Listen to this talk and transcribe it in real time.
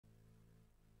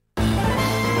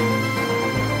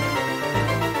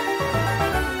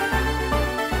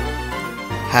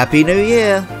Happy New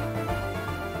Year!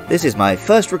 This is my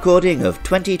first recording of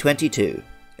 2022.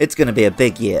 It's going to be a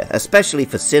big year, especially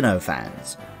for Sinnoh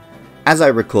fans. As I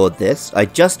record this, I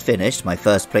just finished my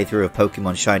first playthrough of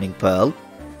Pokémon Shining Pearl,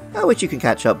 which you can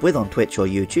catch up with on Twitch or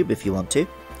YouTube if you want to.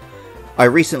 I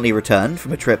recently returned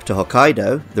from a trip to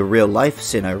Hokkaido, the real-life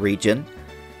Sinnoh region,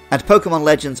 and Pokémon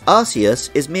Legends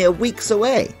Arceus is mere weeks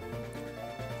away.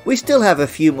 We still have a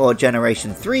few more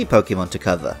Generation 3 Pokémon to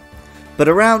cover, but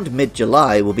around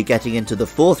mid-July we'll be getting into the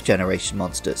 4th generation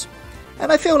monsters,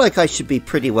 and I feel like I should be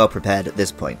pretty well prepared at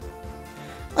this point.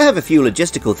 I have a few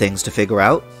logistical things to figure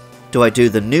out. Do I do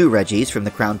the new Regis from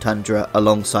the Crown Tundra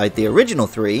alongside the original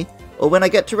 3, or when I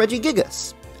get to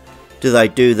Regigigas? Do I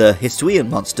do the Hisuian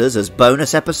monsters as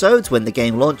bonus episodes when the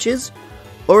game launches,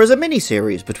 or as a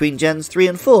mini-series between Gens 3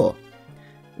 and 4?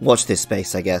 Watch this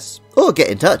space, I guess, or get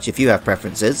in touch if you have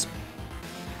preferences.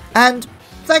 And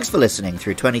thanks for listening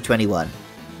through 2021.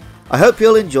 I hope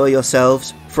you'll enjoy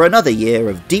yourselves for another year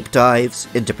of deep dives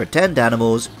into pretend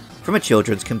animals from a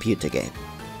children's computer game.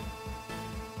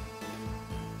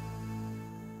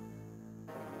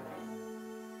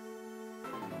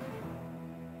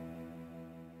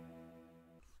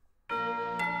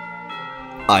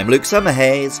 I'm Luke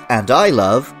Summerhaze, and I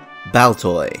love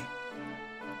Baltoy.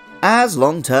 As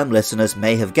long-term listeners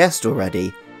may have guessed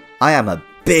already, I am a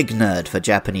big nerd for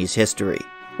Japanese history.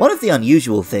 One of the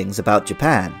unusual things about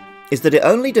Japan is that it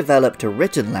only developed a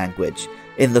written language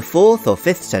in the 4th or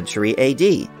 5th century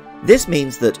AD. This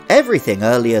means that everything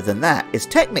earlier than that is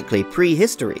technically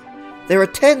prehistory. There are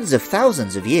tens of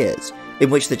thousands of years in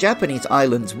which the Japanese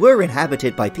islands were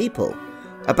inhabited by people,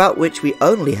 about which we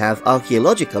only have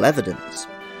archaeological evidence.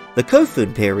 The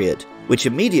Kofun period, which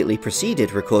immediately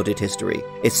preceded recorded history,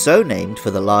 is so named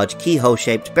for the large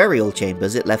keyhole-shaped burial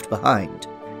chambers it left behind.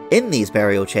 In these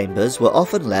burial chambers were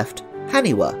often left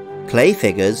haniwa, clay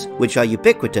figures which are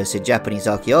ubiquitous in Japanese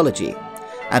archaeology,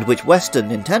 and which Western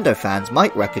Nintendo fans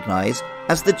might recognise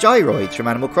as the gyroids from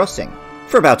Animal Crossing.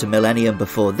 For about a millennium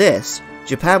before this,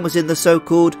 Japan was in the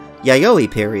so-called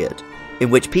Yayoi period, in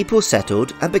which people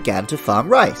settled and began to farm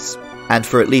rice. And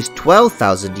for at least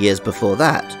 12,000 years before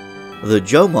that, the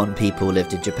Jomon people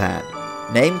lived in Japan,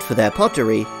 named for their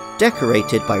pottery,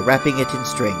 decorated by wrapping it in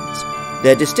strings.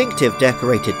 Their distinctive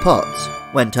decorated pots,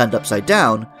 when turned upside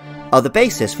down, are the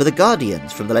basis for the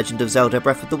Guardians from The Legend of Zelda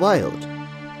Breath of the Wild.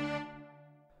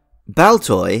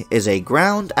 Baltoy is a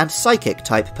ground and psychic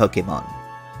type Pokémon.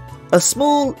 A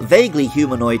small, vaguely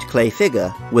humanoid clay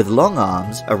figure with long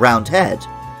arms, a round head,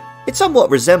 it somewhat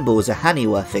resembles a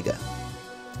haniwa figure.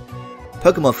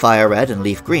 Pokémon Fire Red and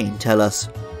Leaf Green tell us,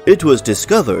 "It was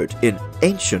discovered in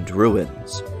ancient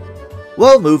ruins.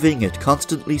 While moving, it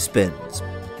constantly spins.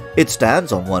 It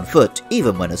stands on one foot,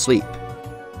 even when asleep."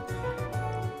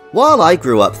 While I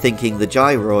grew up thinking the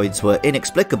gyroids were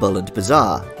inexplicable and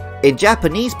bizarre, in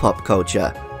Japanese pop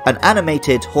culture, an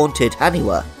animated haunted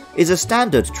haniwa is a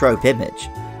standard trope image,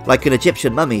 like an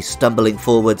Egyptian mummy stumbling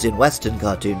forwards in Western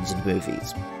cartoons and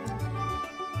movies.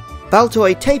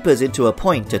 Baltoy tapers into a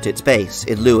point at its base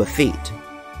in lieu of feet.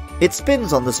 It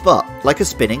spins on the spot like a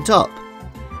spinning top.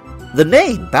 The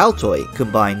name Baltoy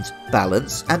combines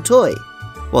balance and toy,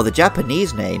 while the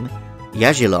Japanese name,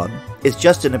 Yagilon, is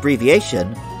just an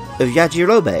abbreviation of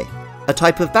Yajirobe, a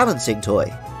type of balancing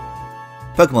toy.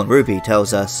 Pokémon Ruby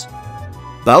tells us,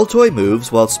 "Baltoy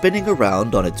moves while spinning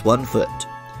around on its one foot.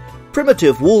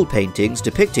 Primitive wall paintings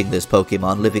depicting this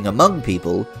Pokémon living among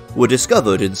people were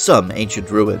discovered in some ancient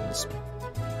ruins."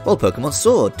 While Pokémon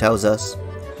Sword tells us,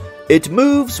 "It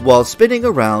moves while spinning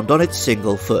around on its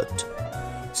single foot.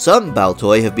 Some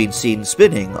Baltoy have been seen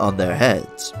spinning on their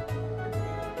heads."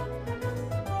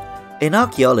 In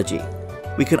archaeology,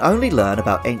 we can only learn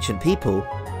about ancient people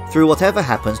through whatever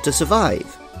happens to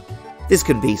survive. This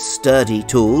can be sturdy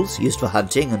tools used for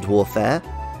hunting and warfare.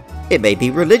 It may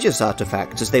be religious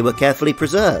artifacts as they were carefully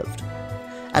preserved.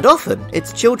 And often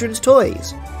it's children's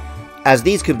toys, as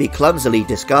these can be clumsily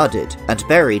discarded and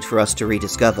buried for us to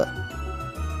rediscover.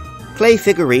 Clay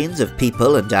figurines of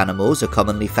people and animals are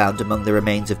commonly found among the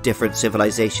remains of different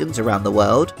civilizations around the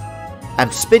world,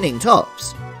 and spinning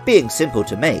tops, being simple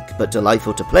to make but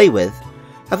delightful to play with,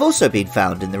 have also been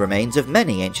found in the remains of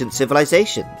many ancient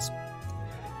civilizations.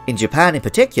 In Japan in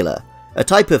particular, a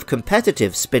type of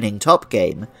competitive spinning top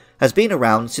game has been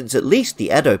around since at least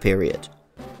the Edo period,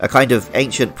 a kind of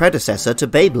ancient predecessor to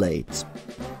Beyblades.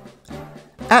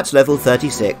 At level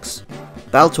 36,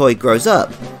 Baltoy grows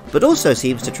up, but also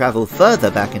seems to travel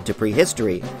further back into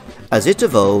prehistory as it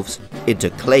evolves into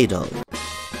Claydol.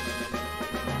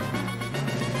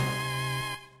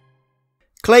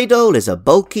 Claydol is a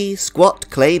bulky, squat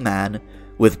clay man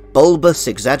with bulbous,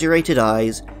 exaggerated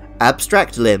eyes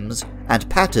abstract limbs, and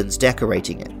patterns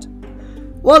decorating it.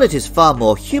 While it is far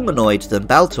more humanoid than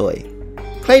Baltoy,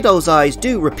 Claydol's eyes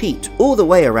do repeat all the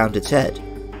way around its head,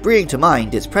 bringing to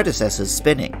mind its predecessor's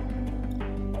spinning.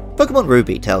 Pokémon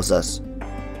Ruby tells us,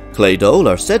 Claydol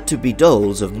are said to be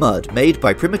dolls of mud made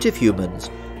by primitive humans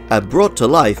and brought to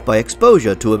life by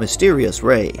exposure to a mysterious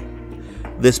ray.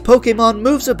 This Pokémon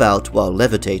moves about while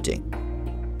levitating.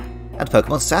 And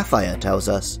Pokémon Sapphire tells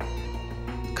us,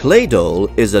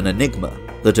 Claydol is an enigma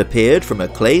that appeared from a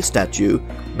clay statue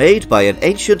made by an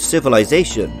ancient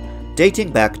civilization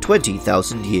dating back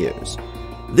 20,000 years.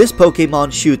 This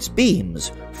Pokémon shoots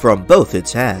beams from both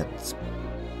its hands.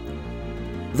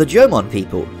 The Jomon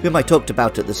people, whom I talked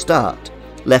about at the start,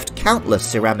 left countless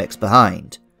ceramics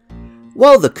behind.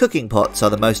 While the cooking pots are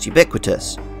the most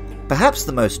ubiquitous, perhaps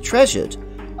the most treasured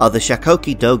are the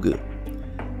Shakoki Dogu.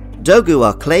 Dogu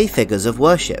are clay figures of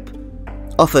worship,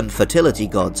 often fertility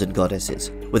gods and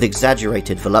goddesses, with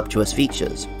exaggerated voluptuous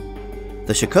features.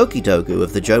 The Shakoki Dogu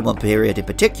of the Jomon period in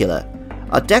particular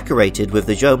are decorated with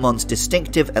the Jomon's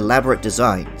distinctive elaborate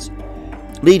designs,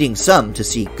 leading some to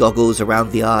see goggles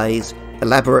around the eyes,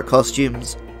 elaborate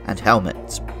costumes, and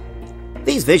helmets.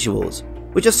 These visuals,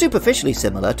 which are superficially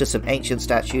similar to some ancient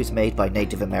statues made by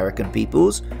Native American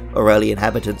peoples or early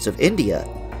inhabitants of India,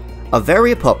 are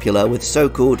very popular with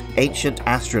so-called ancient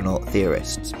astronaut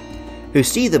theorists, who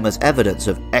see them as evidence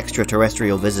of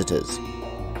extraterrestrial visitors.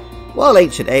 While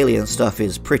ancient alien stuff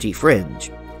is pretty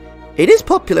fringe, it is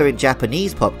popular in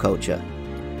Japanese pop culture,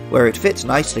 where it fits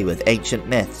nicely with ancient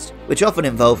myths, which often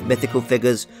involve mythical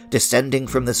figures descending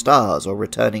from the stars or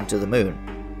returning to the moon.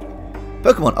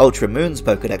 Pokémon Ultra Moon's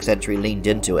Pokédex entry leaned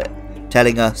into it,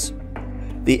 telling us,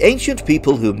 the ancient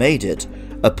people who made it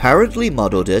apparently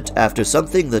modelled it after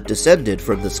something that descended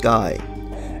from the sky.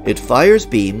 It fires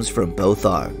beams from both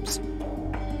arms.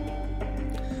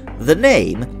 The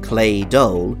name,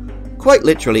 Claydol, quite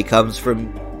literally comes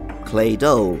from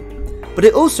Claydol, but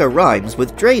it also rhymes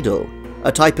with dreidel,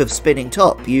 a type of spinning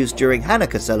top used during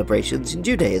Hanukkah celebrations in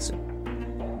Judaism.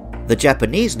 The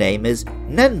Japanese name is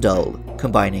Nendol,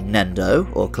 combining Nendo,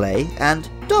 or clay, and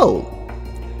Dol.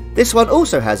 This one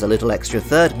also has a little extra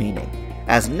third meaning,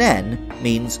 as Nen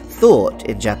means thought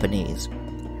in Japanese,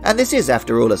 and this is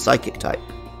after all a psychic type.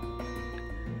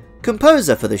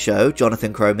 Composer for the show,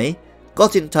 Jonathan Cromie,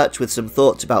 got in touch with some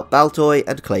thoughts about Baltoy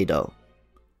and Claydol.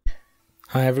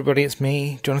 Hi everybody, it's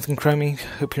me, Jonathan Cromie.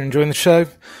 Hope you're enjoying the show.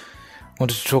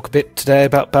 Wanted to talk a bit today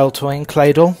about Baltoy and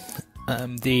Claydol,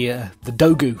 the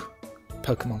Dogu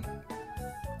Pokemon.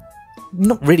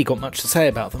 Not really got much to say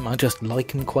about them, I just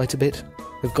like them quite a bit.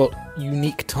 They've got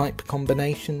unique type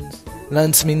combinations,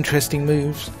 learn some interesting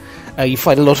moves. You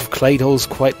fight a lot of Claydols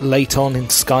quite late on in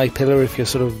Sky Pillar if you're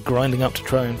sort of grinding up to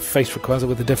try and face Rayquaza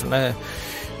with a different layer,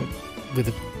 with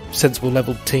a sensible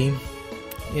leveled team.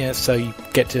 Yeah, so you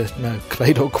get to know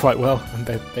Claydol quite well, and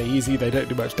they're easy, they don't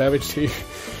do much damage to you.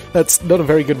 That's not a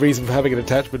very good reason for having an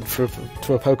attachment to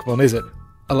a Pokemon, is it?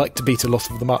 I like to beat a lot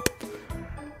of them up.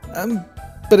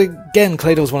 But again,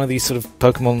 Claydol's one of these sort of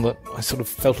Pokemon that I sort of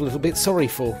felt a little bit sorry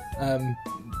for.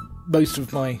 Most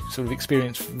of my sort of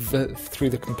experience through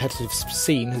the competitive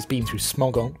scene has been through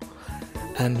Smogon,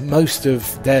 and most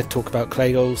of their talk about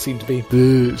Claydol seemed to be,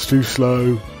 it's too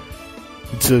slow,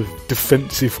 it's a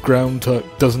defensive ground type,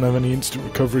 doesn't have any instant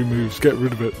recovery moves, get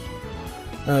rid of it.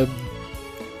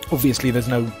 Obviously there's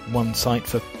no one site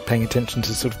for paying attention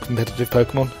to sort of competitive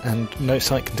Pokemon, and no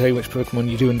site can tell you which Pokemon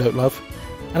you do and don't love.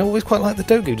 And I always quite like the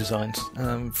Dogu designs,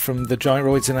 from the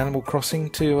gyroids in Animal Crossing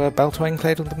to Baltoy and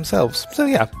Claydol themselves. So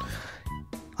yeah,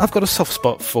 I've got a soft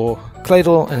spot for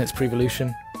Claydol and its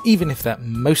pre-evolution, even if that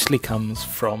mostly comes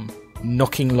from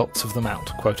knocking lots of them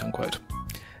out, quote unquote.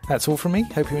 That's all from me,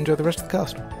 hope you enjoy the rest of the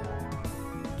cast.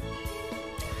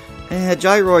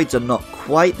 Gyroids are not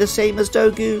quite the same as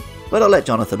Dogu, but I'll let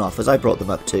Jonathan off as I brought them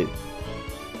up too.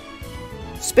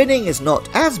 Spinning is not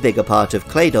as big a part of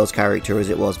Claydol's character as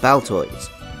it was Baltoy's,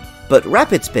 but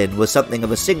Rapid Spin was something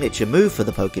of a signature move for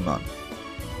the Pokemon.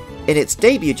 In its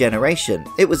debut generation,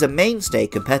 it was a mainstay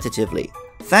competitively,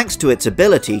 thanks to its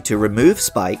ability to remove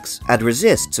spikes and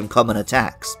resist some common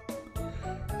attacks.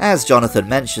 As Jonathan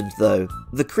mentioned though,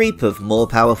 the creep of more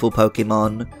powerful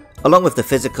Pokemon, along with the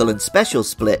physical and special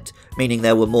split, meaning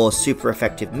there were more super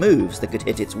effective moves that could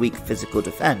hit its weak physical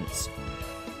defense,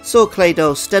 saw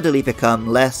Claydol steadily become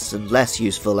less and less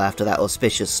useful after that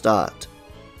auspicious start.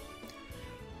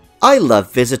 I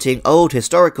love visiting old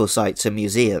historical sites and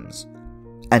museums,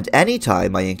 and any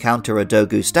time I encounter a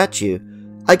Dogu statue,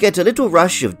 I get a little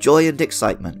rush of joy and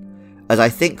excitement, as I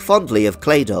think fondly of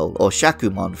Claydol or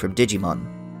Shakumon from Digimon.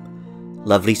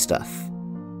 Lovely stuff.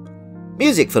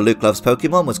 Music for Luke Loves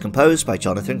Pokémon was composed by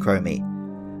Jonathan Cromie.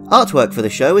 Artwork for the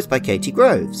show is by Katie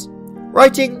Groves.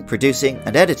 Writing, producing,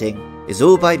 and editing is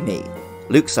all by me,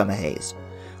 Luke Summerhays,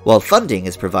 while funding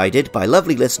is provided by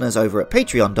lovely listeners over at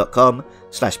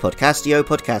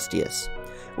patreon.com/podcastio-podcastius,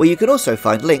 where you can also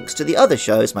find links to the other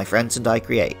shows my friends and I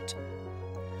create.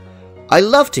 I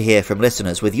love to hear from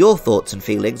listeners with your thoughts and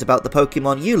feelings about the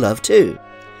Pokemon you love too.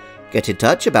 Get in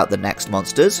touch about the next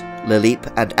monsters,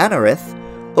 Lilip and Anorith,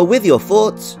 or with your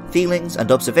thoughts, feelings, and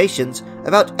observations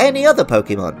about any other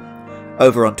Pokemon,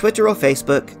 over on Twitter or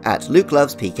Facebook at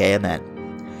LukeLovesPKMN.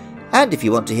 And if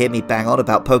you want to hear me bang on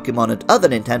about Pokemon and other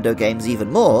Nintendo games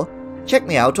even more, check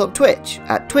me out on Twitch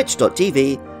at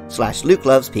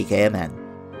twitch.tv/LukeLovesPKMN.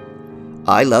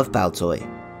 I love Baltoy.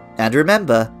 And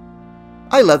remember,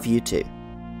 I love you too.